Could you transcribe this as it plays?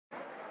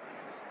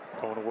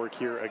Going to work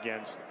here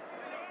against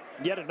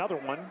yet another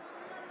one.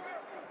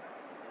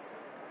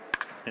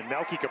 And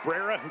Melky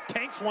Cabrera, who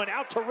tanks one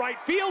out to right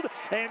field.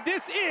 And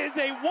this is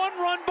a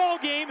one-run ball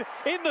game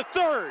in the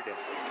third.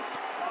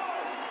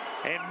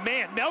 And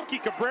man, Melky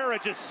Cabrera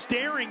just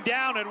staring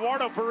down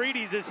Eduardo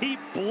Paredes as he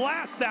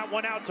blasts that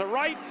one out to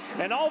right.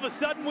 And all of a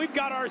sudden, we've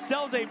got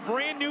ourselves a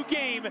brand new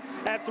game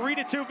at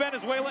 3-2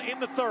 Venezuela in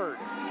the third.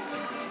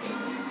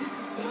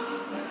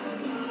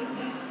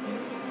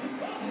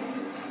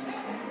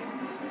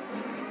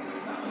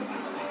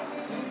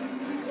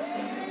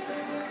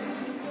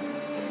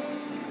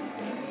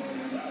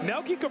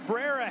 Melky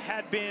Cabrera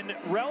had been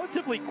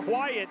relatively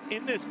quiet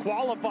in this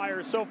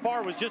qualifier so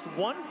far, was just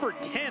 1 for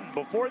 10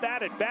 before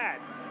that at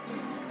bat.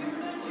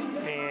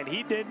 And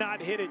he did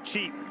not hit it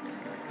cheap.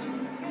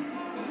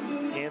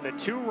 And the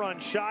 2-run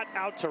shot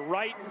out to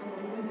right.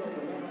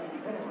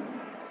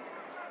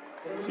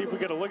 See if we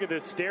get a look at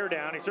this stare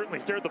down. He certainly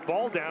stared the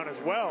ball down as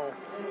well.